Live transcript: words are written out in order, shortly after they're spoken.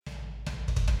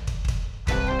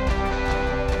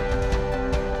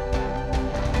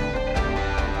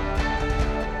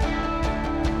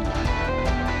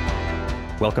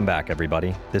Welcome back,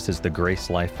 everybody. This is the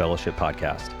Grace Life Fellowship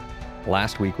Podcast.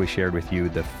 Last week, we shared with you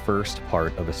the first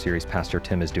part of a series Pastor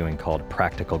Tim is doing called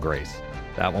Practical Grace.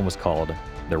 That one was called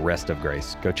The Rest of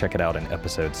Grace. Go check it out in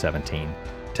episode 17.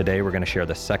 Today, we're going to share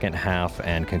the second half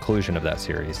and conclusion of that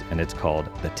series, and it's called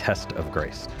The Test of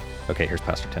Grace. Okay, here's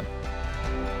Pastor Tim.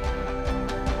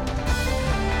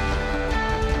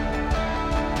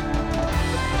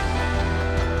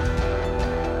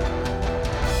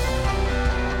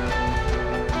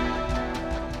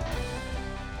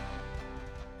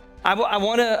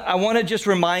 I want to just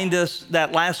remind us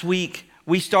that last week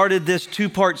we started this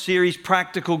two-part series,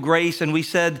 Practical Grace, and we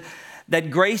said that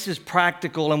grace is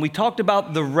practical, and we talked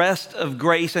about the rest of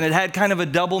grace, and it had kind of a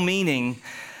double meaning.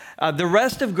 The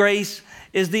rest of grace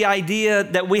is the idea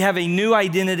that we have a new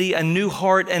identity, a new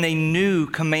heart, and a new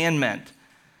commandment.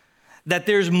 That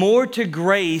there's more to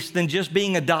grace than just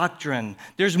being a doctrine.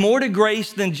 There's more to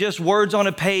grace than just words on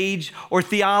a page or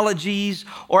theologies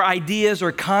or ideas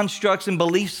or constructs and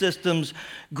belief systems.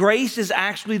 Grace is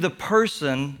actually the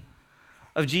person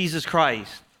of Jesus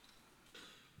Christ,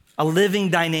 a living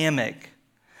dynamic.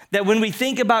 That when we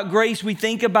think about grace, we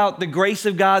think about the grace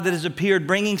of God that has appeared,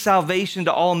 bringing salvation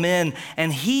to all men.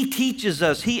 And He teaches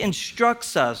us, He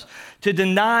instructs us to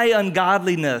deny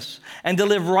ungodliness and to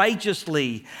live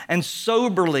righteously and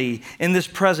soberly in this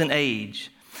present age.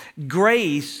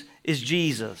 Grace is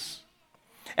Jesus.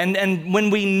 And when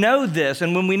we know this,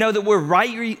 and when we know that we're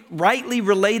rightly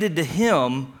related to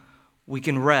Him, we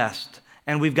can rest.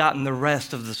 And we've gotten the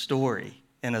rest of the story,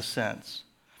 in a sense.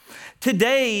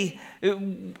 Today,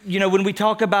 when we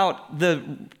talk about the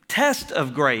test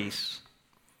of grace,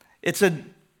 it's a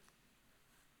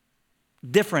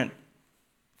different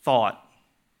thought.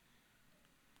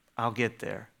 I'll get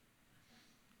there.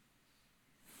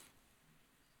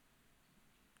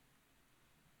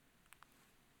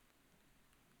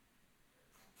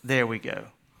 There we go.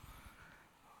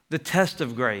 The test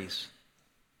of grace.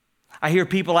 I hear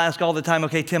people ask all the time,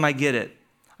 okay, Tim, I get it.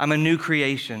 I'm a new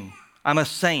creation. I'm a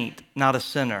saint, not a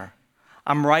sinner.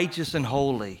 I'm righteous and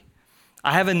holy.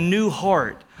 I have a new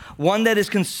heart, one that is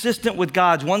consistent with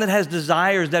God's, one that has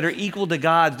desires that are equal to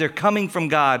God's. They're coming from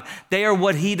God. They are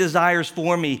what He desires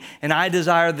for me, and I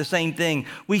desire the same thing.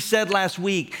 We said last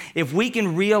week, if we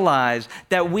can realize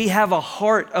that we have a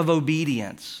heart of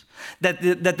obedience, that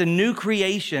the new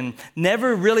creation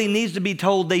never really needs to be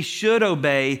told they should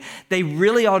obey, they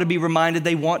really ought to be reminded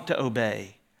they want to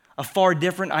obey. A far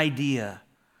different idea.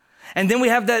 And then we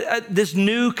have this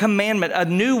new commandment, a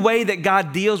new way that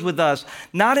God deals with us,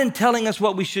 not in telling us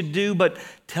what we should do, but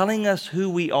telling us who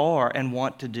we are and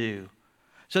want to do.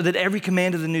 So that every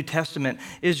command of the New Testament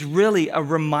is really a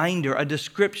reminder, a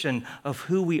description of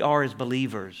who we are as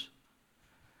believers.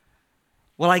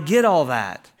 Well, I get all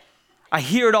that. I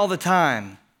hear it all the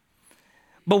time.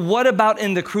 But what about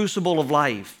in the crucible of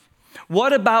life?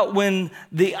 What about when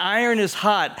the iron is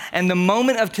hot and the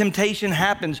moment of temptation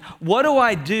happens? What do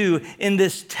I do in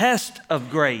this test of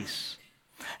grace?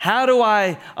 How do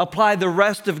I apply the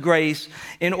rest of grace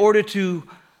in order to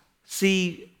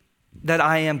see that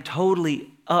I am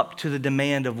totally up to the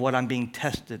demand of what I'm being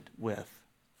tested with?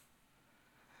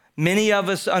 Many of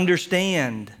us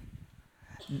understand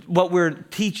what we're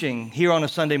teaching here on a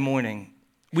Sunday morning.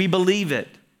 We believe it.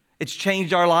 It's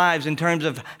changed our lives in terms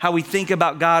of how we think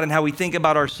about God and how we think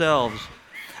about ourselves.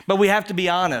 But we have to be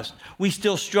honest. We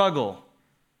still struggle.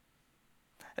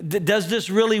 Does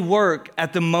this really work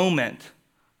at the moment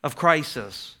of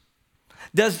crisis?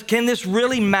 Can this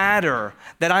really matter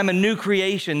that I'm a new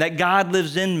creation, that God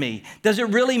lives in me? Does it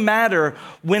really matter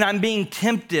when I'm being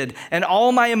tempted and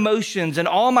all my emotions and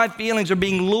all my feelings are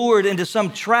being lured into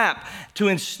some trap to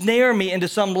ensnare me into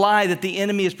some lie that the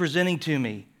enemy is presenting to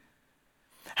me?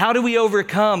 How do we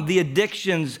overcome the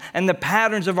addictions and the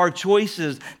patterns of our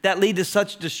choices that lead to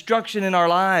such destruction in our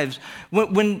lives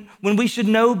when we should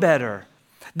know better?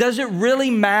 Does it really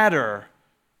matter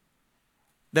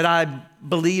that I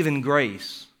believe in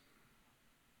grace?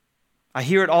 I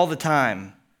hear it all the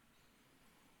time.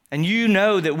 And you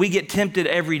know that we get tempted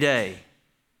every day.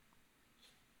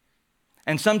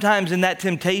 And sometimes in that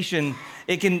temptation,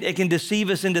 it can deceive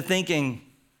us into thinking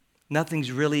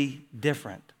nothing's really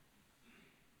different.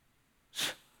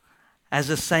 As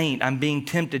a saint, I'm being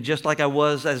tempted just like I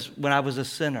was when I was a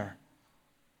sinner.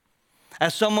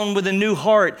 As someone with a new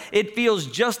heart, it feels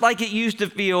just like it used to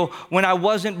feel when I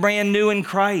wasn't brand new in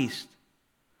Christ,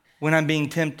 when I'm being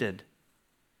tempted.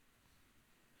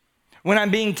 When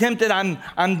I'm being tempted,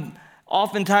 I'm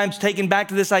oftentimes taken back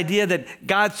to this idea that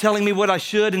God's telling me what I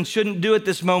should and shouldn't do at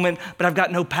this moment, but I've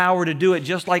got no power to do it,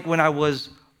 just like when I was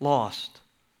lost.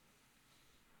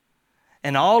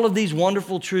 And all of these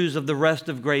wonderful truths of the rest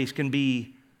of grace can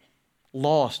be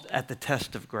lost at the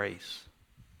test of grace.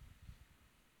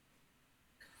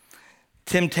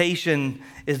 Temptation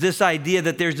is this idea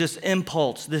that there's this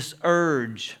impulse, this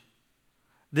urge,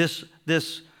 this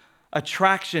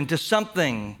attraction to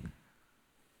something,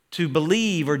 to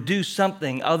believe or do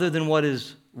something other than what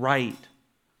is right,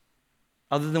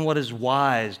 other than what is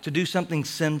wise, to do something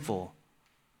sinful.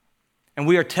 And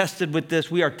we are tested with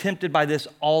this. We are tempted by this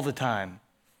all the time.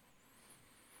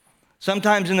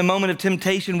 Sometimes in the moment of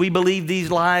temptation, we believe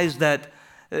these lies that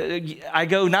I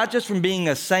go not just from being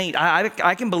a saint,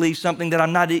 I can believe something that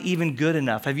I'm not even good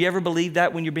enough. Have you ever believed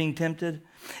that when you're being tempted?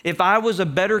 If I was a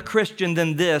better Christian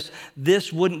than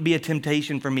this wouldn't be a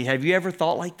temptation for me. Have you ever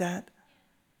thought like that?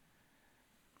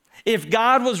 If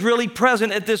God was really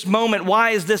present at this moment, why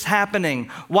is this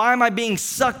happening? Why am I being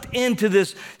sucked into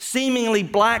this seemingly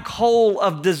black hole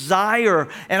of desire?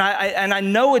 And I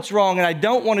know it's wrong and I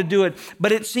don't want to do it,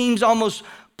 but it seems almost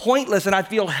pointless and I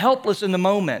feel helpless in the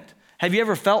moment. Have you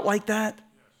ever felt like that?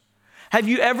 Have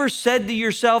you ever said to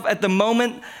yourself at the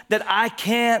moment that I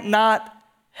can't not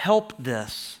help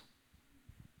this?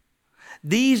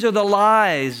 These are the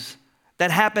lies that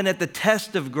happen at the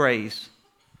test of grace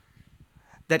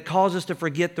that cause us to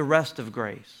forget the rest of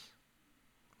grace.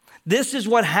 This is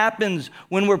what happens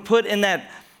when we're put in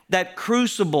that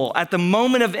crucible at the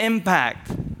moment of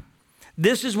impact.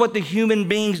 This is what the human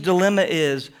being's dilemma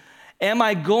is. Am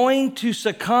I going to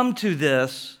succumb to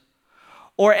this,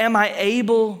 or am I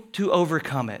able to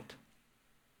overcome it?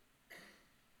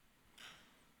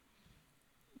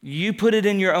 You put it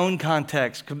in your own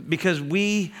context, because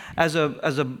we, as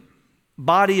a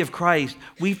body of Christ,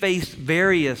 we face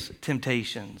various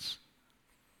temptations.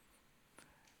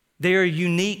 They are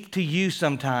unique to you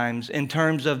sometimes in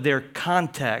terms of their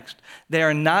context. They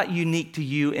are not unique to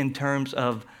you in terms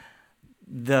of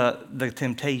the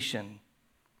temptation.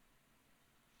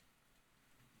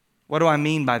 What do I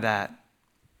mean by that?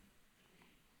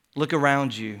 Look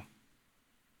around you.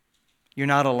 You're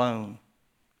not alone.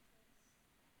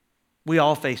 We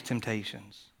all face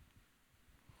temptations.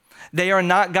 They are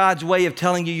not God's way of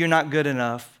telling you you're not good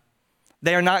enough.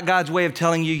 They are not God's way of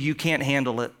telling you you can't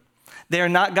handle it. They are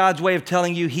not God's way of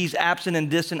telling you He's absent and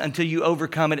distant until you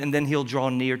overcome it and then He'll draw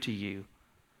near to you.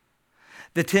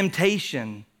 The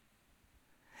temptation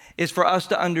is for us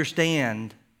to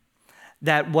understand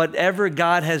that whatever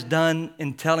God has done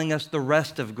in telling us the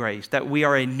rest of grace, that we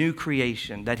are a new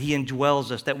creation, that He indwells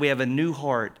us, that we have a new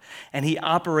heart, and He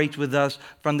operates with us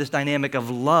from this dynamic of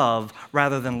love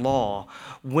rather than law.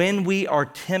 When we are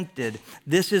tempted,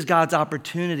 this is God's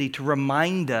opportunity to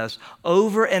remind us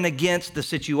over and against the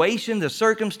situation, the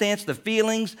circumstance, the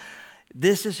feelings.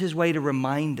 This is His way to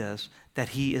remind us that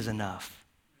He is enough.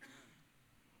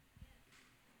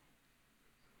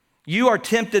 You are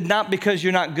tempted not because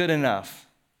you're not good enough.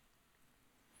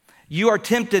 You are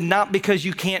tempted not because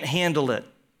you can't handle it.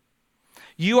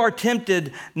 You are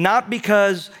tempted not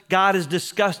because God is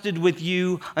disgusted with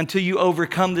you until you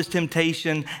overcome this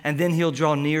temptation and then He'll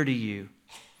draw near to you.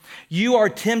 You are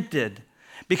tempted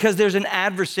because there's an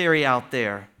adversary out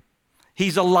there.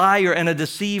 He's a liar and a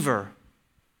deceiver.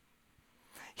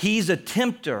 He's a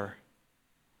tempter,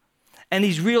 and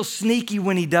he's real sneaky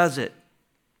when he does it.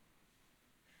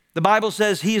 The Bible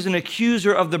says he is an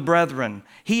accuser of the brethren.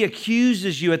 He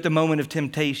accuses you at the moment of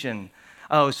temptation.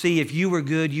 Oh, see, if you were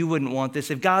good, you wouldn't want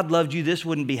this. If God loved you, this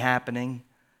wouldn't be happening.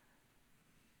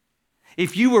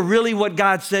 If you were really what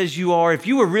God says you are, if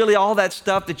you were really all that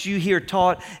stuff that you hear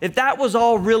taught, if that was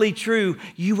all really true,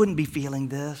 you wouldn't be feeling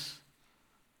this.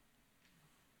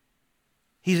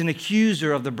 He's an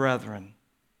accuser of the brethren.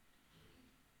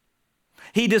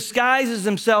 He disguises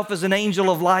himself as an angel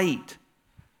of light.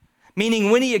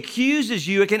 Meaning when he accuses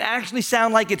you, it can actually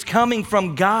sound like it's coming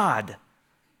from God.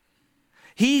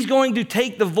 He's going to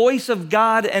take the voice of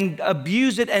God and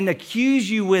abuse it and accuse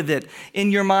you with it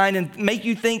in your mind and make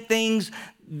you think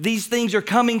these things are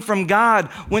coming from God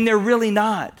when they're really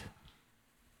not.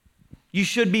 You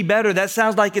should be better. That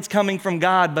sounds like it's coming from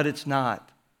God, but it's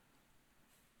not.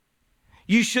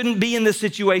 You shouldn't be in this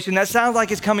situation. That sounds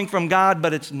like it's coming from God,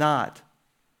 but it's not.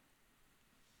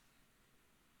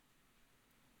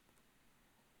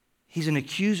 He's an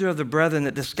accuser of the brethren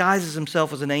that disguises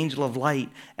himself as an angel of light,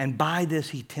 and by this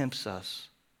he tempts us.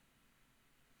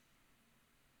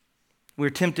 We're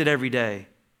tempted every day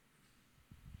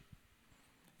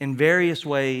in various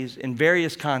ways, in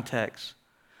various contexts,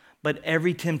 but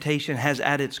every temptation has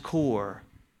at its core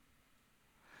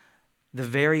the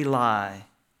very lie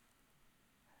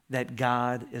that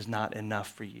God is not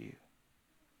enough for you.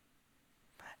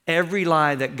 Every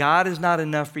lie that God is not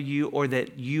enough for you or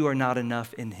that you are not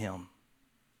enough in Him.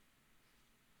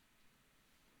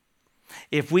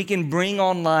 if we can bring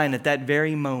online at that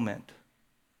very moment,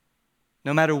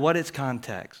 no matter what its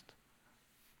context,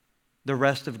 the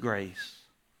rest of grace,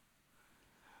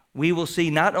 we will see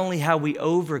not only how we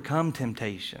overcome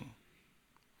temptation,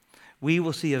 we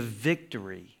will see a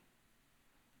victory.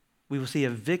 We will see a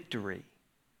victory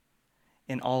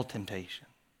in all temptation.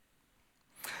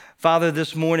 Father,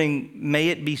 this morning, may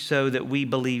it be so that we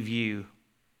believe you.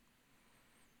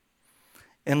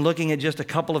 And looking at just a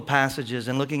couple of passages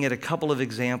and looking at a couple of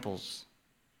examples,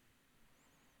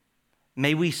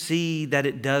 may we see that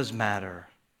it does matter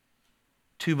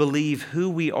to believe who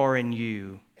we are in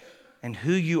you and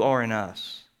who you are in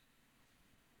us.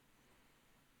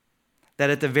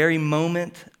 That at the very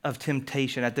moment of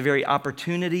temptation, at the very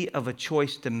opportunity of a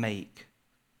choice to make,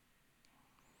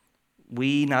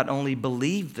 we not only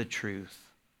believe the truth,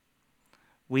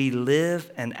 we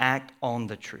live and act on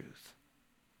the truth.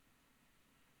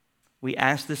 We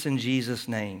ask this in Jesus'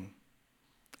 name.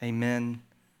 Amen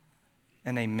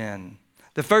and amen.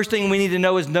 The first thing we need to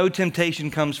know is no temptation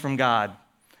comes from God.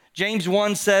 James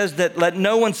 1 says that let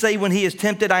no one say when he is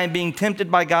tempted, I am being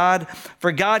tempted by God,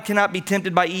 for God cannot be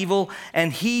tempted by evil,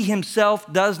 and he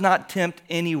himself does not tempt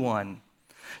anyone.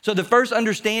 So the first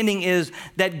understanding is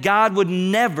that God would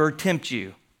never tempt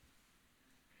you.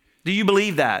 Do you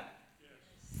believe that?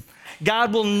 Yes.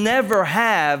 God will never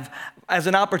have as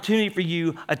an opportunity for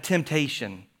you a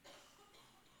temptation.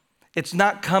 It's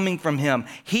not coming from him.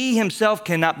 He himself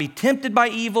cannot be tempted by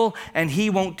evil, and he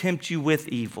won't tempt you with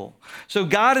evil. So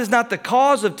God is not the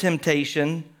cause of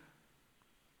temptation.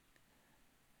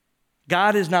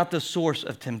 God is not the source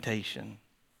of temptation.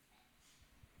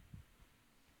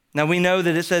 Now we know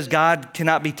that it says God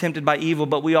cannot be tempted by evil,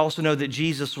 but we also know that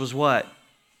Jesus was what?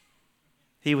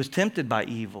 He was tempted by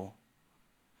evil.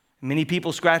 Many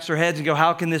people scratch their heads and go,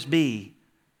 how can this be?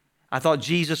 I thought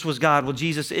Jesus was God. Well,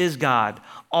 Jesus is God,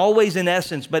 always in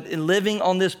essence, but in living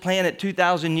on this planet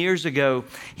 2,000 years ago,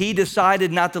 he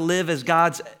decided not to live as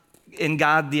in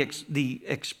God, the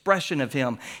expression of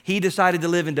him. He decided to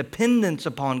live in dependence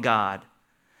upon God.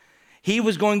 He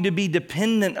was going to be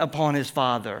dependent upon his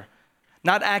Father,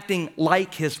 not acting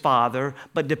like his Father,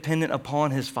 but dependent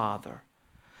upon his Father.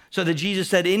 So that Jesus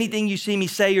said, anything you see me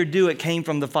say or do, it came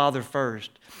from the Father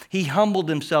first. He humbled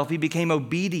himself. He became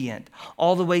obedient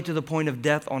all the way to the point of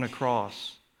death on a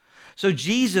cross. So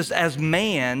Jesus as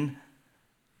man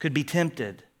could be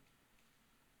tempted.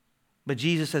 But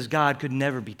Jesus as God could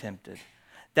never be tempted.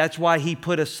 That's why he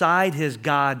put aside his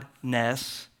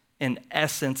godness in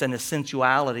essence and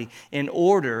essentiality in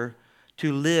order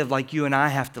to live like you and I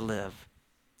have to live,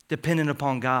 dependent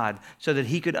upon God, so that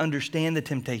he could understand the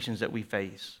temptations that we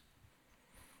face.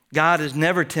 God is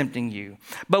never tempting you.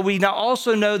 But we now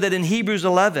also know that in Hebrews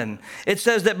 11, it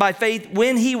says that by faith,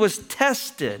 when he was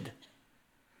tested,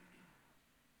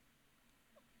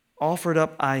 offered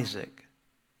up Isaac.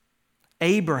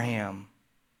 Abraham,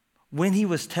 when he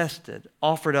was tested,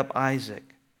 offered up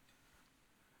Isaac.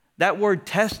 That word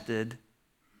tested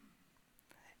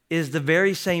is the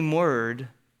very same word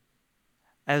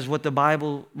as what the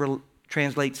Bible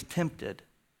translates tempted.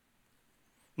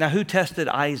 Now, who tested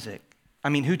Isaac?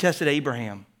 Who tested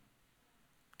Abraham?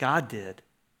 God did.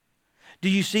 Do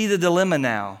you see the dilemma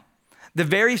now? The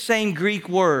very same Greek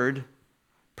word,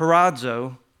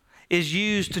 paradzo, is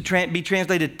used to be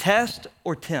translated test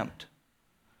or tempt.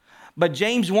 But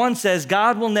James 1 says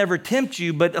God will never tempt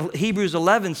you, but Hebrews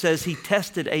 11 says he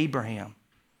tested Abraham.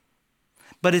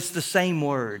 But it's the same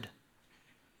word.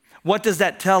 What does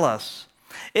that tell us?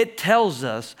 It tells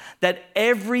us that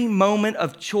every moment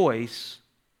of choice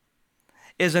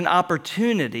is an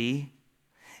opportunity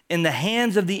in the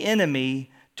hands of the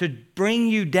enemy to bring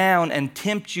you down and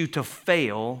tempt you to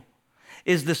fail,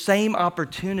 is the same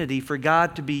opportunity for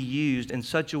God to be used in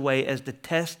such a way as to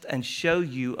test and show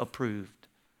you approved.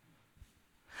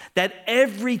 That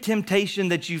every temptation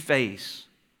that you face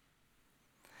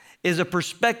is a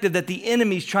perspective that the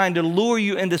enemy's trying to lure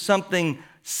you into something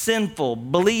sinful,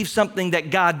 believe something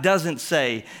that God doesn't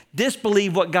say,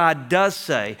 disbelieve what God does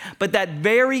say. But that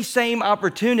very same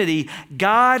opportunity,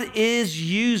 God is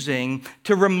using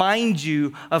to remind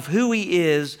you of who he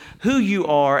is, who you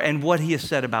are, and what he has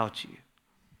said about you.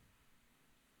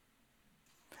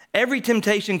 Every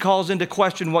temptation calls into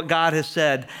question what God has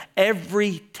said.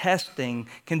 Every testing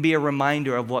can be a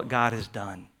reminder of what God has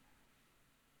done.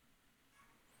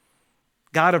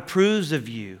 God approves of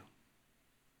you.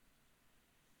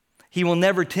 He will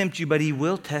never tempt you, but he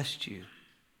will test you.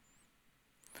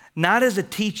 Not as a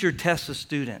teacher tests a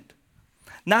student.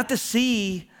 Not to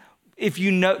see if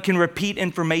you can repeat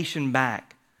information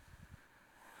back.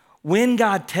 When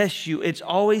God tests you, it's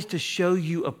always to show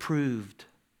you approved.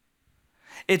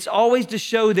 It's always to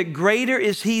show that greater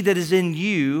is he that is in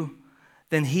you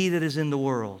than he that is in the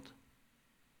world.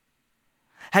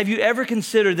 Have you ever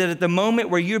considered that at the moment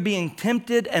where you're being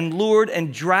tempted and lured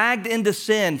and dragged into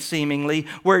sin, seemingly,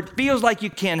 where it feels like you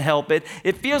can't help it,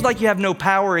 it feels like you have no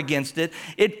power against it,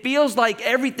 it feels like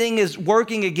everything is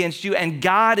working against you and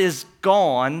God is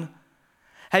gone,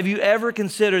 have you ever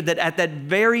considered that at that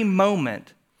very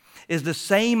moment is the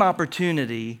same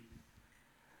opportunity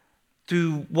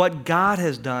through what God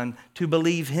has done to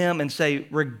believe him and say,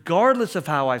 regardless of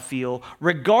how I feel,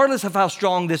 regardless of how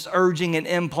strong this urging and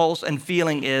impulse and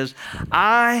feeling is,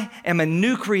 I am a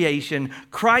new creation.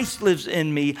 Christ lives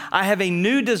in me. I have a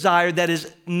new desire that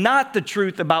is not the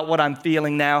truth about what I'm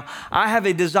feeling now. I have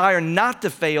a desire not to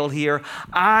fail here.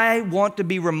 I want to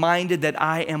be reminded that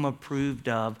I am approved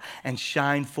of and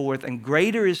shine forth, and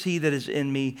greater is he that is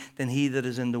in me than he that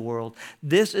is in the world.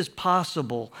 This is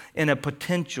possible in a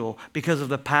potential because of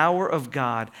the power of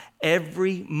God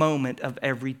every moment of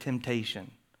every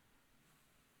temptation.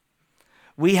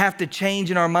 We have to change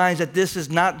in our minds that this is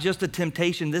not just a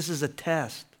temptation, this is a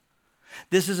test.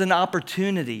 This is an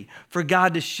opportunity for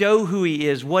God to show who he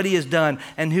is, what he has done,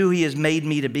 and who he has made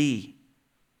me to be.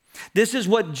 This is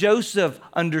what Joseph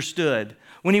understood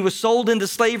when he was sold into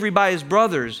slavery by his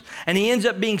brothers, and he ends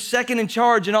up being second in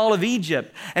charge in all of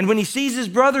Egypt. And when he sees his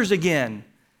brothers again,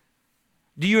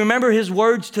 do you remember his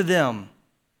words to them?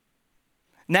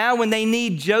 Now when they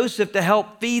need Joseph to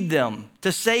help feed them,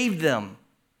 to save them,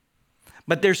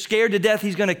 but they're scared to death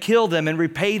he's going to kill them and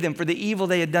repay them for the evil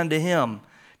they had done to him.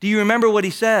 Do you remember what he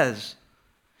says?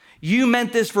 You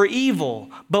meant this for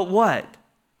evil, but what?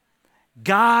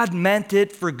 God meant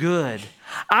it for good.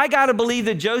 I got to believe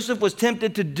that Joseph was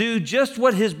tempted to do just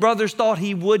what his brothers thought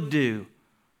he would do,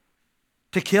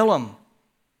 to kill him.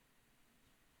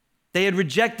 They had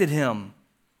rejected him.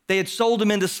 They had sold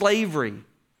him into slavery.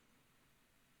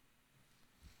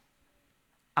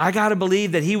 I got to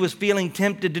believe that he was feeling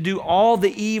tempted to do all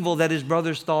the evil that his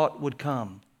brothers thought would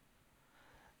come.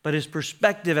 But his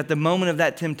perspective at the moment of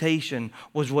that temptation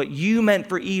was what you meant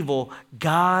for evil,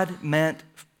 God meant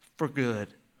for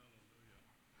good.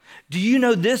 Do you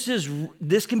know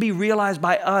this can be realized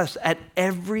by us at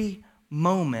every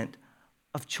moment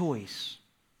of choice?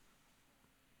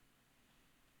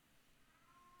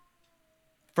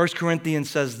 1 Corinthians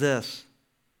says this,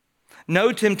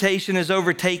 no temptation has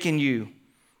overtaken you,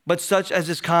 but such as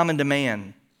is common to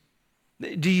man.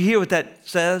 Do you hear what that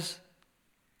says?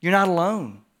 You're not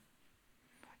alone.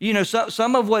 You know,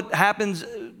 some of what happens,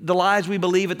 the lies we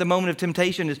believe at the moment of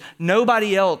temptation is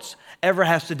nobody else ever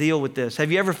has to deal with this.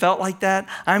 Have you ever felt like that?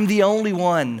 I'm the only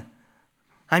one.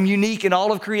 I'm unique in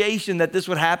all of creation that this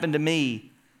would happen to me.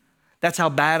 That's how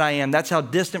bad I am. That's how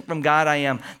distant from God I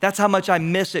am. That's how much I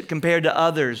miss it compared to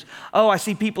others. Oh, I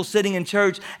see people sitting in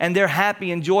church and they're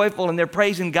happy and joyful and they're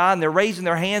praising God and they're raising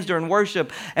their hands during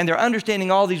worship and they're understanding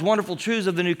all these wonderful truths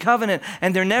of the new covenant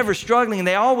and they're never struggling and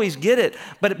they always get it,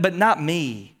 but not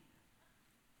me.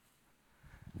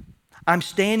 I'm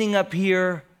standing up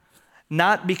here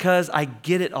not because I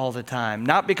get it all the time,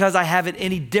 not because I have it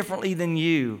any differently than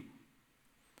you.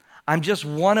 I'm just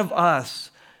one of us.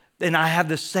 And I have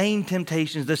the same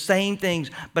temptations, the same things,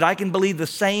 but I can believe the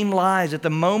same lies at the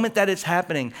moment that it's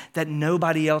happening that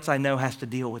nobody else I know has to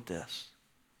deal with this.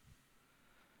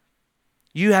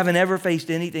 You haven't ever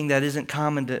faced anything that isn't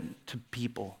common to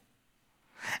people.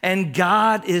 And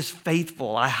God is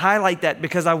faithful. I highlight that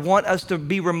because I want us to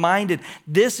be reminded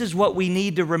this is what we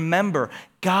need to remember.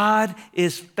 God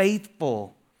is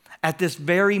faithful at this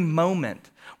very moment.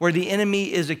 Where the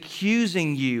enemy is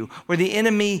accusing you, where the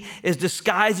enemy is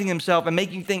disguising himself and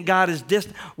making you think God is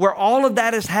distant, where all of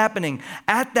that is happening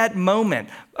at that moment,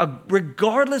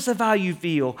 regardless of how you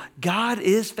feel, God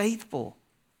is faithful.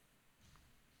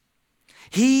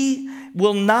 He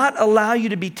will not allow you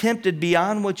to be tempted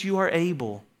beyond what you are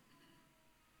able.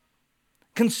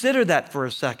 Consider that for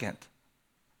a second.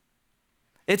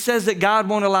 It says that God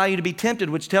won't allow you to be tempted,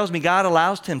 which tells me God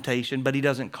allows temptation, but he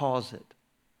doesn't cause it.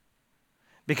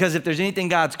 Because if there's anything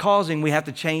God's causing, we have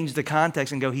to change the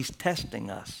context and go, he's testing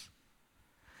us.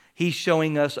 He's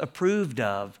showing us approved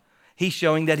of. He's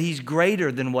showing that he's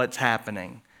greater than what's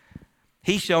happening.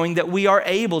 He's showing that we are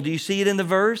able. Do you see it in the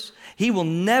verse? He will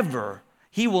never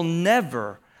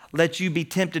let you be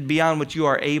tempted beyond what you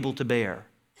are able to bear.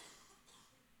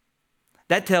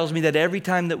 That tells me that every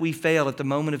time that we fail at the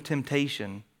moment of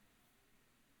temptation,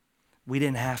 we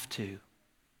didn't have to.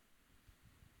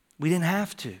 We didn't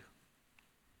have to.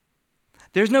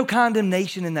 There's no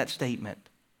condemnation in that statement.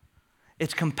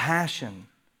 It's compassion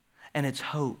and it's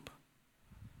hope.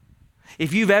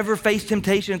 If you've ever faced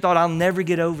temptation and thought, I'll never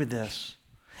get over this.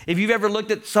 If you've ever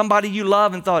looked at somebody you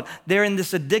love and thought they're in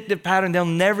this addictive pattern, they'll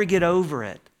never get over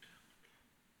it.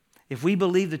 If we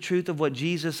believe the truth of what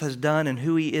Jesus has done and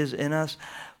who he is in us,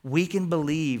 we can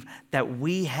believe that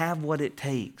we have what it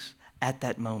takes at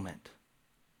that moment.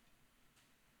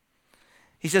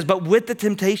 He says, but with the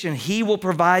temptation, he will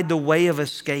provide the way of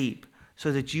escape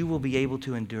so that you will be able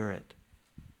to endure it.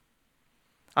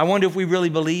 I wonder if we really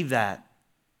believe that.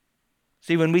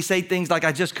 See, when we say things like,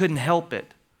 I just couldn't help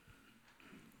it,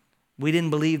 we didn't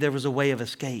believe there was a way of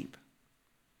escape.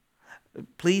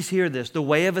 Please hear this. The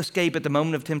way of escape at the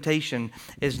moment of temptation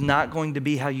is not going to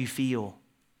be how you feel.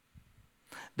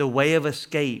 The way of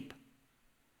escape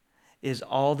is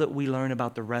all that we learn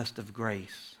about the rest of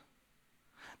grace.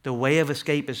 The way of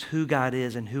escape is who God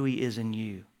is and who he is in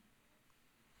you.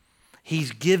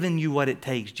 He's given you what it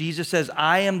takes. Jesus says,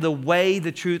 I am the way,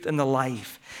 the truth, and the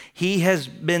life. He has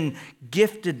been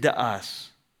gifted to us.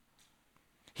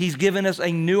 He's given us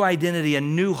a new identity, a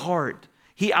new heart.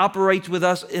 He operates with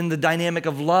us in the dynamic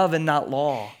of love and not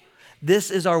law. This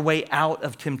is our way out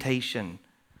of temptation.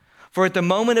 For at the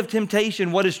moment of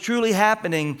temptation, what is truly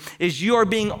happening is you are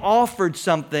being offered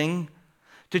something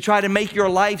to try to make your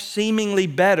life seemingly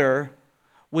better,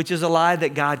 which is a lie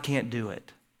that God can't do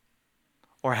it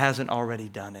or hasn't already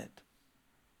done it.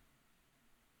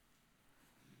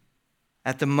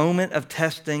 At the moment of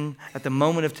testing, at the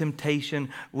moment of temptation,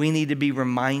 we need to be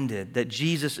reminded that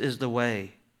Jesus is the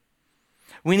way.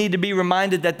 We need to be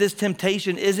reminded that this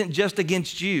temptation isn't just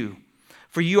against you,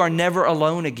 for you are never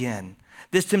alone again.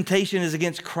 This temptation is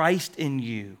against Christ in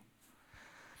you.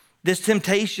 This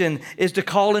temptation is to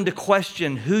call into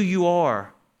question who you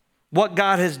are, what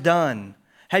God has done.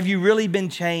 Have you really been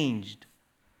changed?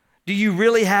 Do you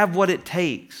really have what it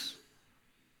takes?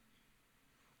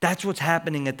 That's what's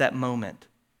happening at that moment.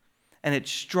 And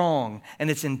it's strong and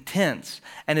it's intense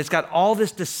and it's got all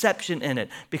this deception in it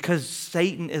because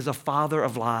Satan is a father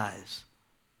of lies.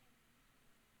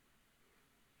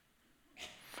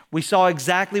 We saw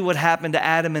exactly what happened to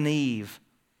Adam and Eve.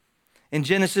 In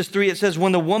Genesis 3, it says,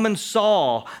 when the woman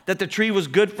saw that the tree was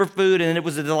good for food and it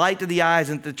was a delight to the eyes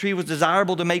and the tree was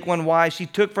desirable to make one wise, she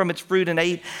took from its fruit and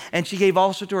ate, and she gave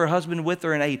also to her husband with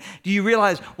her and ate. Do you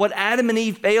realize what Adam and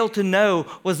Eve failed to know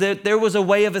was that there was a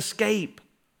way of escape?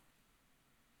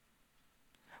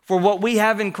 For what we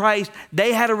have in Christ,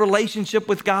 they had a relationship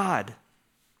with God.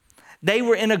 They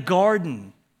were in a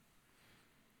garden.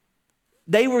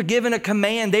 They were given a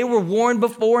command. They were warned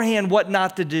beforehand what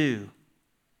not to do.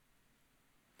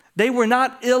 They were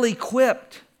not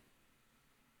ill-equipped.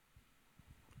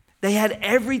 They had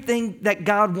everything that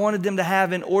God wanted them to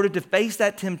have in order to face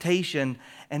that temptation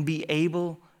and be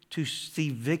able to see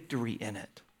victory in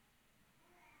it.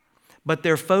 But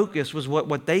their focus was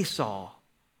what they saw.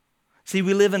 See,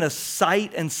 we live in a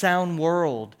sight and sound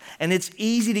world, and it's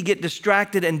easy to get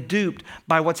distracted and duped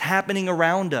by what's happening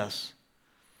around us.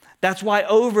 That's why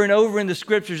over and over in the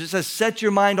scriptures it says, set your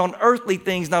mind on earthly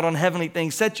things, not on heavenly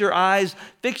things. Fix your eyes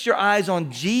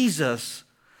on Jesus,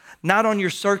 not on your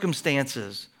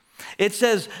circumstances. It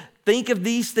says, think of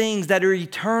these things that are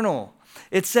eternal.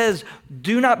 It says,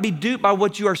 do not be duped by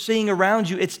what you are seeing around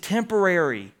you. It's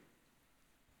temporary.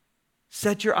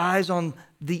 Set your eyes on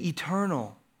the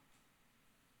eternal.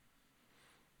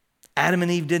 Adam and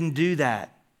Eve didn't do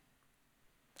that.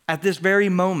 At this very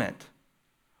moment,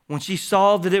 when she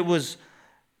saw that it was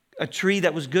a tree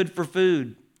that was good for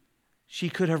food, she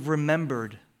could have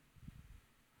remembered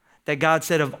that God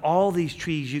said, of all these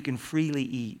trees you can freely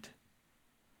eat.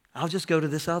 I'll just go to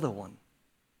this other one.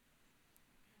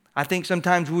 I think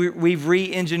sometimes we've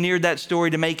re-engineered that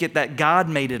story to make it that God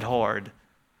made it hard.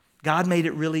 God made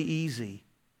it really easy.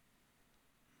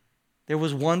 There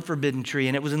was one forbidden tree,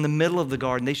 and it was in the middle of the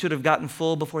garden. They should have gotten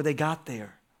full before they got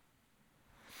there.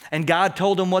 And God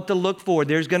told them what to look for.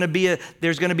 There's going to be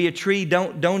a tree.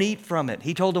 Don't eat from it.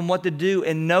 He told them what to do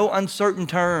in no uncertain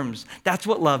terms. That's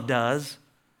what love does.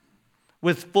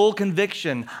 With full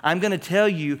conviction, I'm going to tell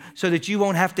you so that you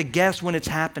won't have to guess when it's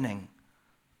happening.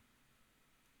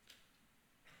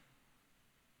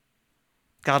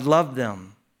 God loved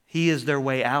them. He is their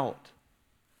way out.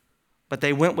 But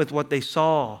they went with what they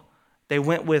saw. They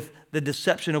went with the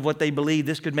deception of what they believed.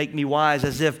 This could make me wise,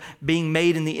 as if being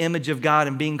made in the image of God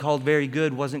and being called very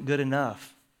good wasn't good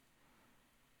enough.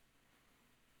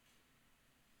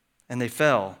 And they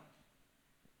fell.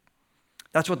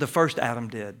 That's what the first Adam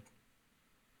did.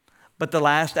 But the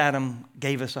last Adam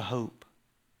gave us a hope.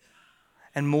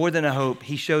 And more than a hope,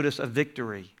 he showed us a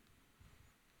victory.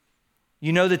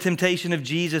 You know the temptation of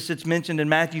Jesus. It's mentioned in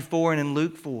Matthew 4 and in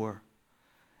Luke 4.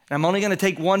 And I'm only going to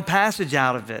take one passage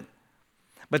out of it.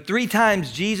 But 3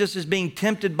 times Jesus is being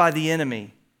tempted by the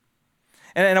enemy.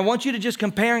 And I want you to just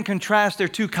compare and contrast their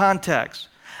two contexts.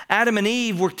 Adam and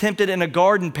Eve were tempted in a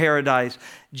garden paradise.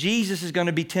 Jesus is going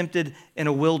to be tempted in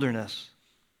a wilderness.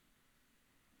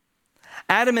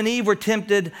 Adam and Eve were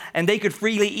tempted and they could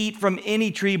freely eat from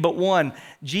any tree but one.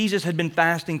 Jesus had been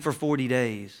fasting for 40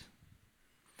 days.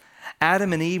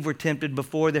 Adam and Eve were tempted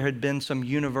before there had been some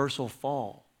universal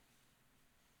fall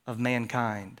of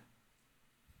mankind.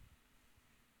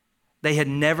 They had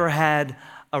never had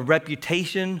a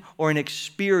reputation or an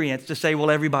experience to say,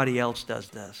 well, everybody else does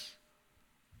this.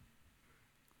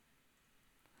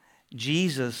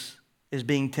 Jesus is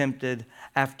being tempted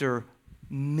after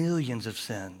millions of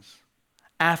sins,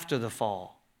 after the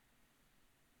fall.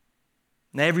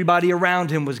 And everybody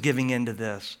around him was giving into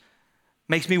this.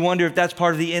 Makes me wonder if that's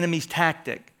part of the enemy's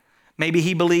tactic. Maybe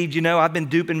he believed, I've been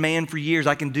duping man for years,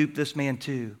 I can dupe this man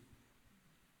too.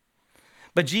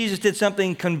 But Jesus did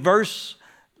something converse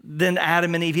than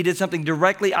Adam and Eve. He did something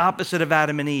directly opposite of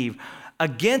Adam and Eve,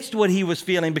 against what he was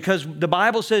feeling, because the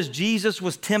Bible says Jesus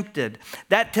was tempted.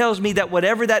 That tells me that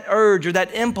whatever that urge or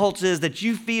that impulse is that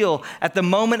you feel at the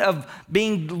moment of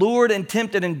being lured and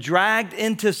tempted and dragged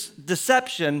into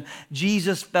deception,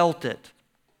 Jesus felt it.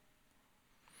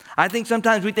 I think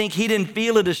sometimes we think he didn't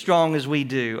feel it as strong as we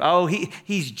do. Oh,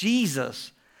 he's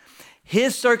Jesus.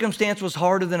 His circumstance was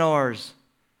harder than ours.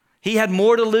 He had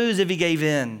more to lose if he gave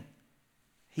in.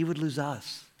 He would lose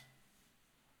us.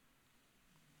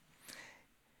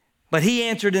 But he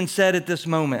answered and said at this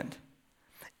moment,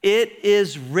 "It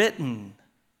is written."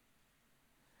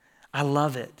 I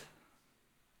love it.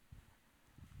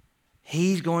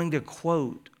 He's going to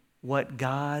quote what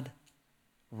God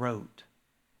wrote.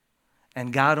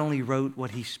 And God only wrote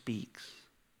what he speaks.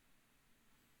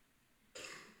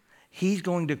 He's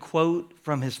going to quote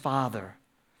from his Father.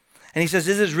 And he says,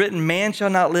 "It is written, man shall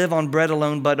not live on bread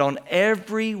alone, but on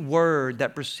every word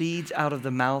that proceeds out of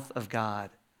the mouth of God."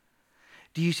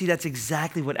 Do you see that's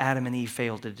exactly what Adam and Eve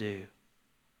failed to do?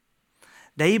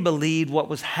 They believed what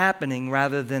was happening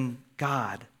rather than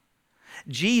God.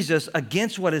 Jesus,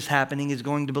 against what is happening, is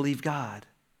going to believe God.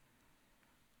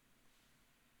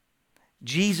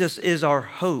 Jesus is our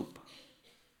hope.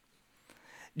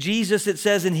 Jesus, it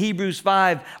says in Hebrews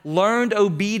 5, learned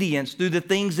obedience through the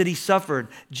things that he suffered.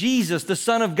 Jesus, the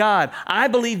Son of God. I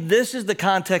believe this is the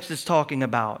context it's talking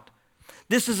about.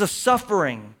 This is a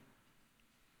suffering.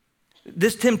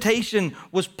 This temptation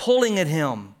was pulling at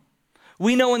him.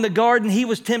 We know in the garden he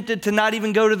was tempted to not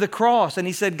even go to the cross. And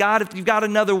he said, "God, if you've got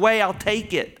another way, I'll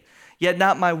take it. Yet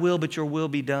not my will, but your will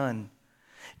be done."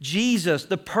 Jesus,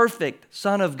 the perfect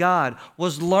Son of God,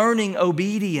 was learning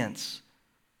obedience.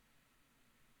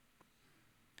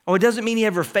 Oh, it doesn't mean he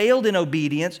ever failed in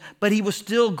obedience, but he was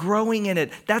still growing in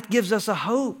it. That gives us a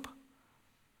hope.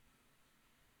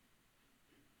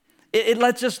 It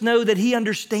lets us know that he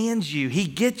understands you. He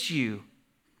gets you.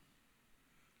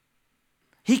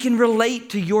 He can relate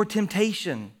to your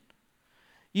temptation.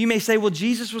 You may say, well,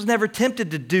 Jesus was never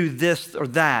tempted to do this or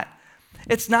that.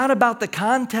 It's not about the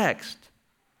context.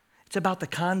 It's about the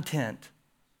content.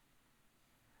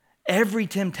 Every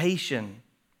temptation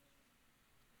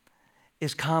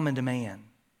is common to man.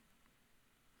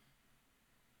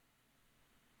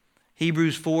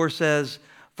 Hebrews 4 says,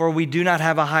 "For we do not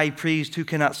have a high priest who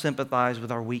cannot sympathize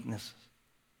with our weaknesses."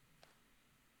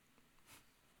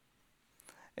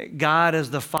 God as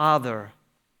the Father,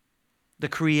 the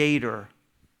Creator,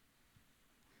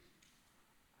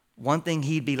 one thing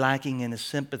he'd be lacking in is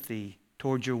sympathy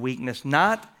towards your weakness,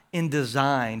 not in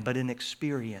design, but in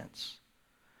experience.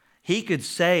 He could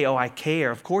say, "Oh, I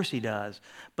care." Of course he does.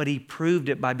 But he proved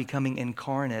it by becoming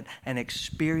incarnate and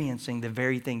experiencing the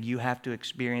very thing you have to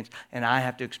experience and I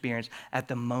have to experience at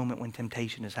the moment when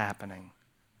temptation is happening.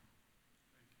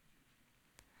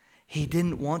 He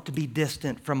didn't want to be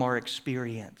distant from our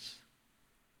experience.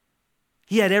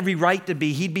 He had every right to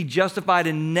be. He'd be justified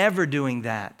in never doing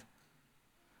that.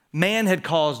 Man had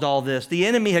caused all this. The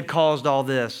enemy had caused all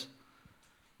this.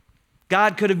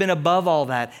 God could have been above all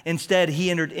that. Instead, he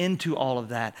entered into all of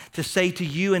that to say to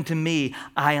you and to me,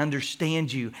 I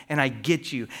understand you and I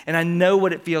get you and I know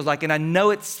what it feels like and I know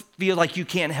it feels like you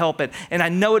can't help it and I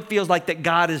know it feels like that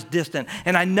God is distant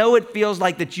and I know it feels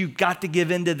like that you've got to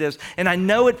give into this and I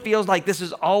know it feels like this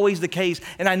is always the case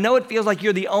and I know it feels like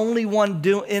you're the only one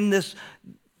in this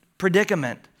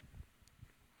predicament.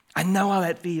 I know how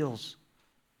that feels.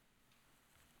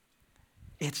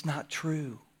 It's not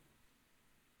true.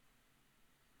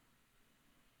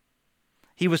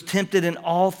 He was tempted in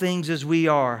all things as we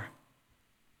are.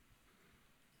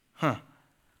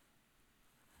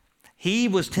 He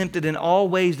was tempted in all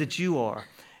ways that you are.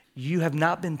 You have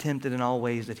not been tempted in all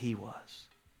ways that he was.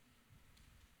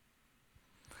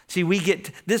 See, we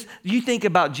get this. You think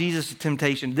about Jesus'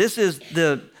 temptation. This is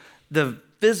the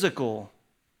physical,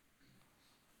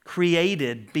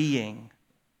 created being.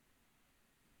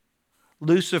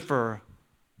 Lucifer,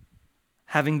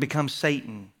 having become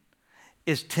Satan,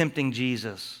 is tempting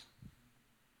Jesus.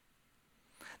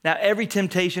 Now, every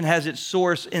temptation has its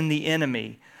source in the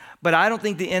enemy, but I don't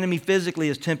think the enemy physically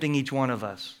is tempting each one of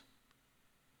us.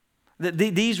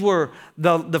 These were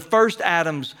the first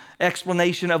Adam's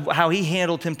explanation of how he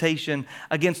handled temptation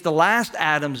against the last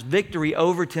Adam's victory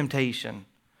over temptation.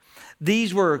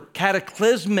 These were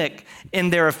cataclysmic in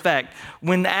their effect.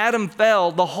 When Adam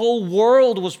fell, the whole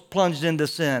world was plunged into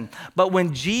sin. But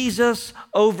when Jesus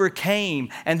overcame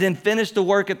and then finished the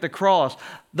work at the cross,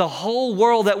 the whole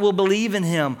world that will believe in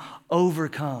him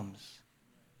overcomes.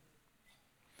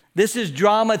 This is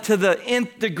drama to the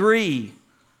nth degree.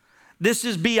 This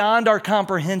is beyond our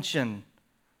comprehension.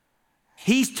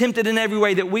 He's tempted in every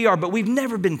way that we are, but we've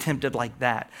never been tempted like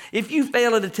that. If you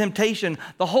fail at a temptation,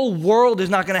 the whole world is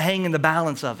not going to hang in the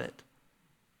balance of it.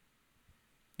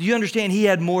 Do you understand? He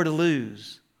had more to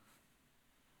lose.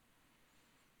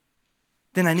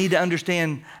 Then I need to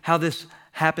understand how this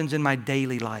happens in my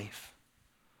daily life.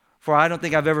 For I don't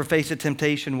think I've ever faced a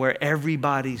temptation where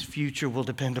everybody's future will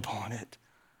depend upon it.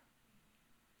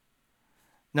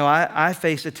 No, I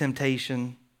face a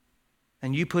temptation,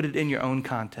 and you put it in your own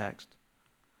context.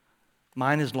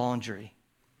 Mine is laundry.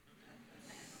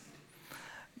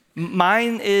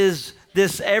 Mine is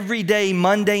this everyday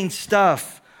mundane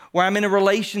stuff where I'm in a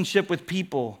relationship with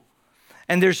people,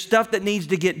 and there's stuff that needs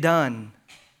to get done.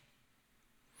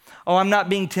 Oh, I'm not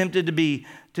being tempted to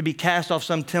be cast off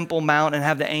some temple mount and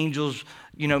have the angels,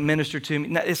 minister to me.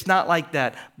 No, it's not like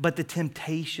that. But the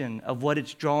temptation of what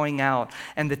it's drawing out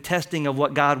and the testing of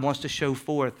what God wants to show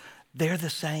forth, they're the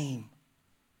same.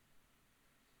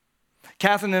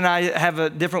 Catherine and I have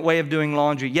a different way of doing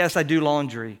laundry. Yes, I do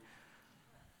laundry.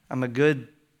 I'm a good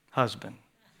husband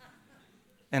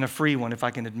and a free one, if I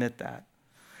can admit that.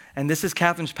 And this is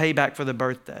Catherine's payback for the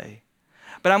birthday.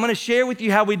 But I'm going to share with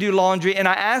you how we do laundry. And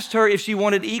I asked her if she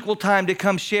wanted equal time to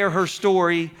come share her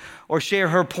story or share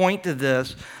her point to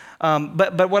this.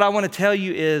 But what I want to tell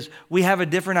you is we have a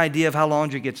different idea of how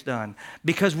laundry gets done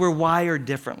because we're wired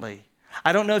differently.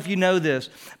 I don't know if you know this,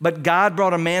 but God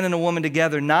brought a man and a woman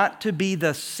together not to be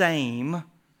the same,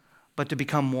 but to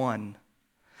become one.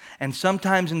 And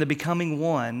sometimes in the becoming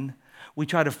one, we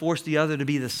try to force the other to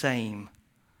be the same.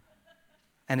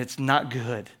 And it's not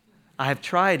good. I have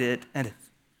tried it, and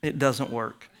it doesn't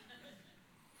work.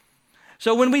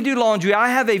 So when we do laundry, I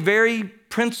have a very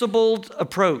principled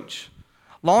approach.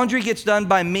 Laundry gets done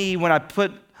by me when I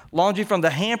put laundry from the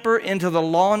hamper into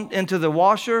the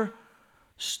washer,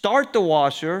 start the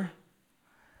washer,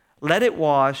 let it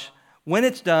wash. When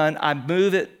it's done, I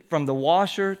move it from the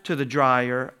washer to the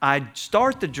dryer. I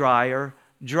start the dryer,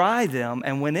 dry them,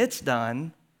 and when it's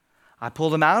done, I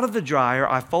pull them out of the dryer,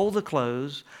 I fold the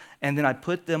clothes, and then I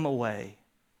put them away,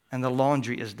 and the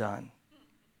laundry is done.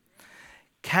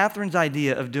 Catherine's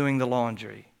idea of doing the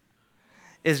laundry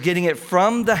is getting it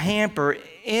from the hamper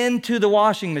into the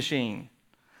washing machine,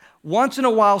 once in a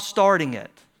while starting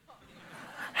it.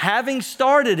 Having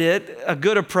started it, a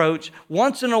good approach,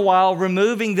 once in a while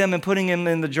removing them and putting them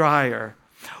in the dryer.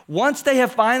 Once they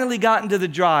have finally gotten to the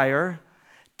dryer,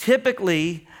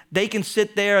 typically they can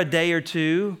sit there a day or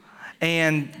two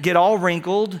and get all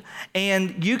wrinkled.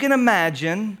 And you can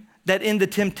imagine that in the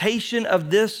temptation of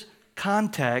this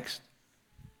context,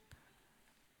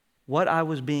 what I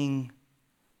was being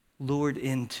lured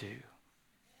into.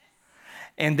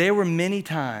 And there were many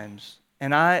times,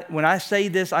 and when I say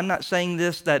this, I'm not saying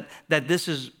this that this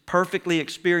is perfectly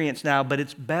experienced now, but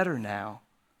it's better now,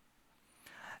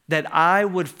 that I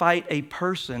would fight a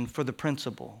person for the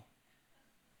principle.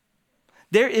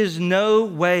 There is no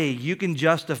way you can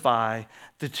justify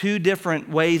the two different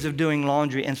ways of doing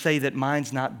laundry and say that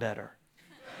mine's not better.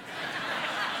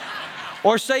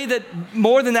 Or say that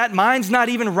more than that, mine's not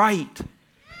even right.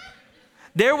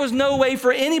 There was no way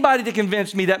for anybody to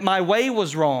convince me that my way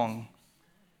was wrong,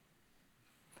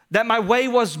 that my way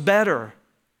was better,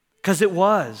 because it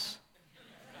was.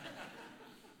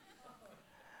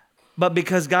 But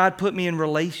because God put me in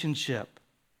relationship,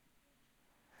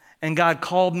 and God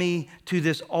called me to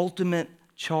this ultimate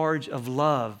charge of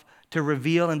love to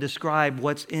reveal and describe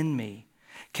what's in me.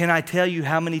 Can I tell you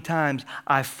how many times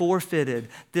I forfeited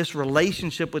this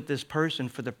relationship with this person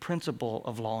for the principle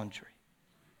of laundry?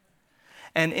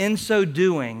 And in so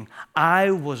doing,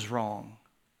 I was wrong,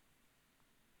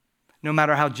 no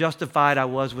matter how justified I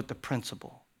was with the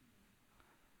principle.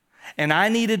 And I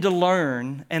needed to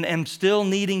learn, and am still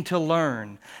needing to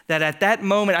learn, that at that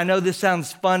moment, I know this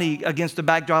sounds funny against the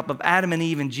backdrop of Adam and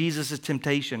Eve and Jesus'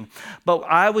 temptation, but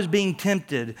I was being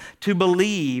tempted to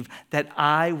believe that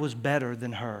I was better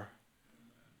than her,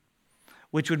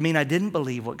 which would mean I didn't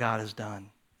believe what God has done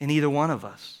in either one of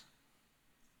us.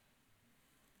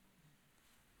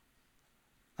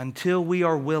 Until we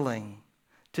are willing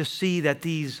to see that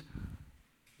these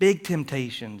big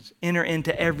temptations enter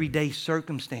into everyday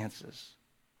circumstances.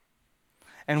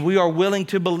 And we are willing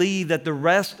to believe that the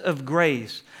rest of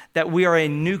grace, that we are a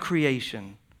new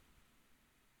creation,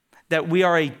 that we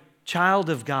are a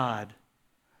child of God,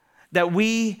 that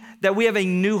we have a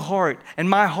new heart. And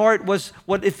my heart was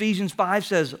what Ephesians 5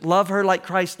 says, love her like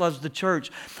Christ loves the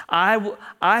church.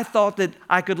 I thought that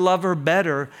I could love her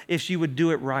better if she would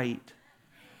do it right.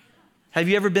 Have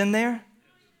you ever been there?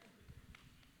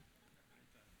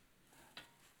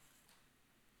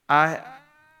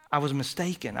 I was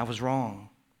mistaken. I was wrong.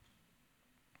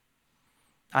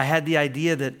 I had the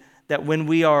idea that when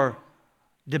we are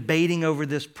debating over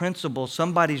this principle,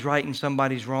 somebody's right and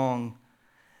somebody's wrong,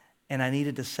 and I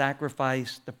needed to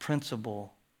sacrifice the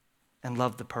principle and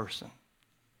love the person.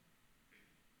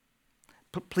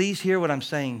 Please hear what I'm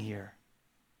saying here.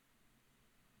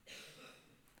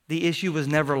 The issue was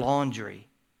never laundry.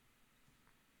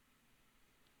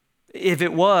 If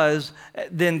it was,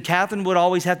 then Catherine would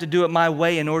always have to do it my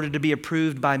way in order to be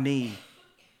approved by me.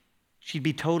 She'd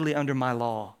be totally under my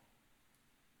law.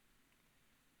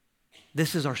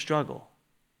 This is our struggle.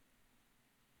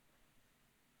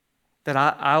 That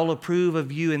I'll approve of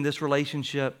you in this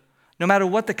relationship, no matter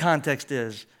what the context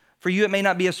is. For you, it may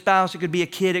not be a spouse, it could be a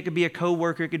kid, it could be a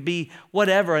coworker, it could be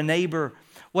whatever, a neighbor,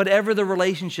 whatever the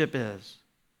relationship is.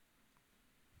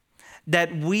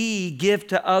 That we give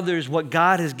to others what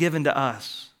God has given to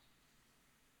us.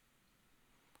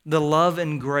 The love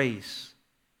and grace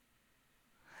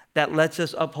that lets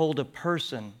us uphold a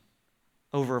person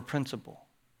over a principle.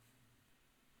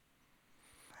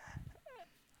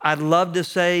 I'd love to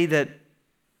say that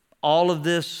all of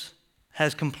this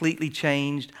has completely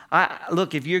changed.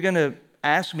 Look, if you're going to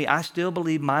ask me, I still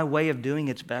believe my way of doing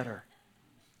it's better.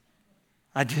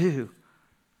 I do.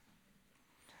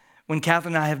 When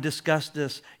Catherine and I have discussed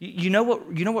this, you know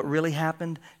what really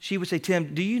happened? She would say,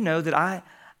 Tim, do you know that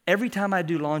every time I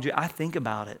do laundry, I think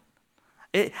about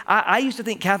it. I used to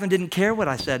think Catherine didn't care what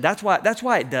I said. That's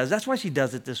why it does. That's why she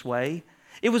does it this way.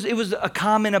 It was a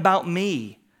comment about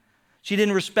me. She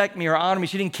didn't respect me or honor me.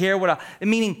 She didn't care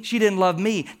meaning she didn't love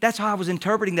me. That's how I was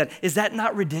interpreting that. Is that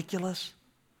not ridiculous?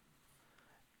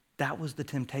 That was the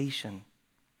temptation.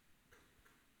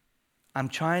 I'm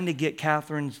trying to get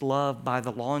Catherine's love by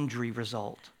the laundry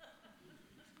result.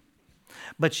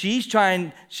 But she's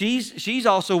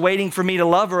also waiting for me to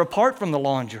love her apart from the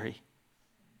laundry.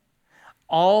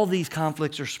 All these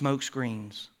conflicts are smoke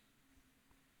screens.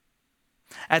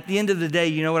 At the end of the day,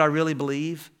 you know what I really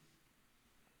believe?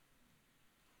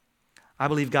 I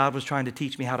believe God was trying to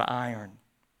teach me how to iron.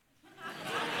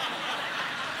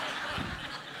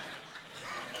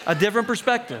 A different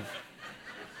perspective.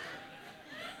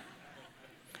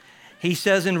 He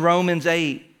says in Romans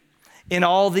 8, in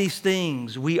all these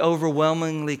things we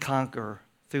overwhelmingly conquer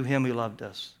through him who loved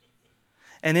us.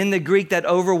 And in the Greek, that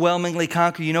overwhelmingly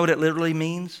conquer, you know what it literally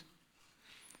means?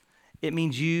 It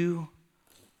means you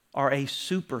are a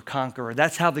super conqueror.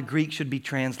 That's how the Greek should be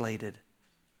translated.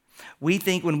 We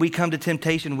think when we come to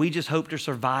temptation, we just hope to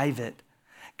survive it.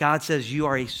 God says you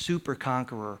are a super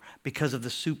conqueror because of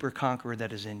the super conqueror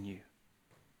that is in you.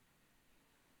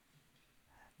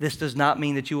 This does not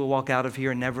mean that you will walk out of here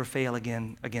and never fail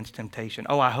again against temptation.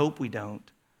 Oh, I hope we don't.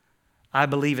 I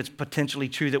believe it's potentially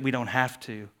true that we don't have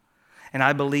to. And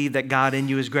I believe that God in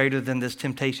you is greater than this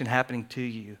temptation happening to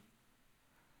you.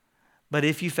 But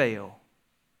if you fail,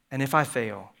 and if I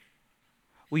fail,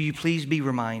 will you please be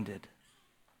reminded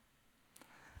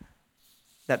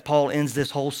that Paul ends this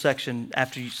whole section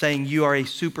after saying you are a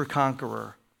super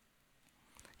conqueror.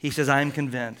 He says, I am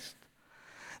convinced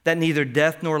that neither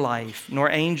death nor life, nor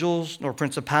angels, nor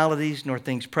principalities, nor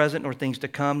things present, nor things to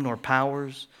come, nor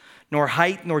powers, nor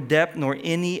height, nor depth, nor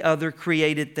any other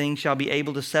created thing shall be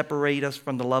able to separate us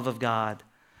from the love of God,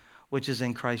 which is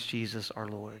in Christ Jesus our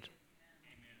Lord.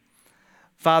 Amen.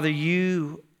 Father,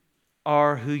 you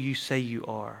are who you say you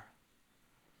are.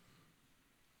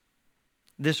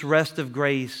 This rest of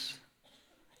grace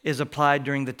is applied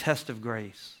during the test of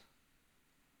grace.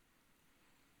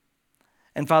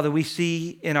 And Father, we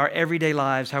see in our everyday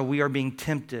lives how we are being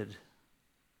tempted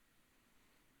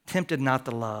not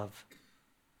to love,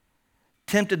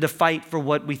 tempted to fight for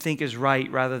what we think is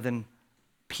right rather than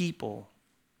people.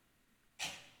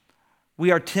 We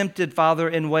are tempted, Father,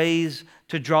 in ways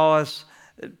to draw us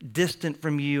distant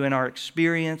from you in our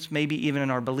experience, maybe even in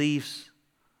our beliefs.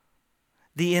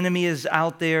 The enemy is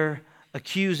out there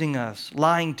accusing us,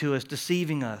 lying to us,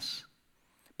 deceiving us,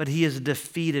 but he is a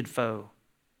defeated foe.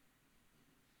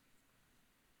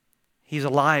 He's a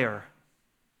liar,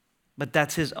 but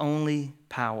that's his only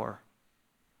power.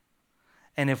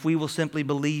 And if we will simply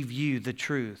believe you, the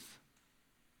truth,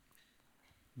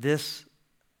 this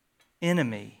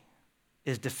enemy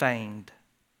is defamed.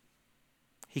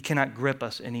 He cannot grip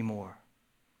us anymore.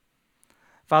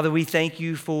 Father, we thank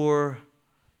you for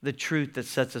the truth that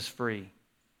sets us free,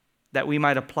 that we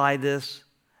might apply this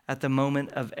at the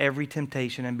moment of every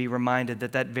temptation and be reminded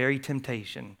that that very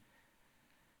temptation,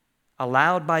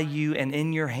 allowed by you and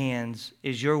in your hands,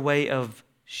 is your way of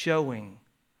showing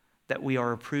that we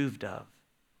are approved of,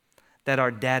 that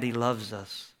our daddy loves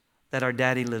us, that our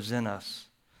daddy lives in us,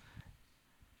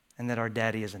 and that our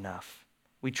daddy is enough.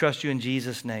 We trust you in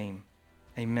Jesus' name.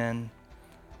 Amen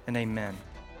and amen.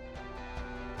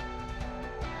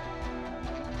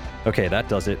 Okay, that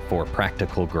does it for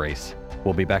Practical Grace.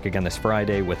 We'll be back again this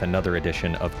Friday with another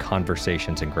edition of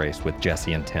Conversations in Grace with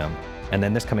Jesse and Tim. And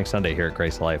then this coming Sunday here at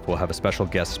Grace Life, we'll have a special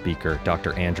guest speaker,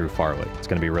 Dr. Andrew Farley. It's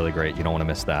going to be really great. You don't want to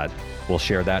miss that. We'll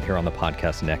share that here on the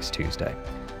podcast next Tuesday.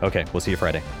 Okay, we'll see you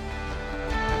Friday.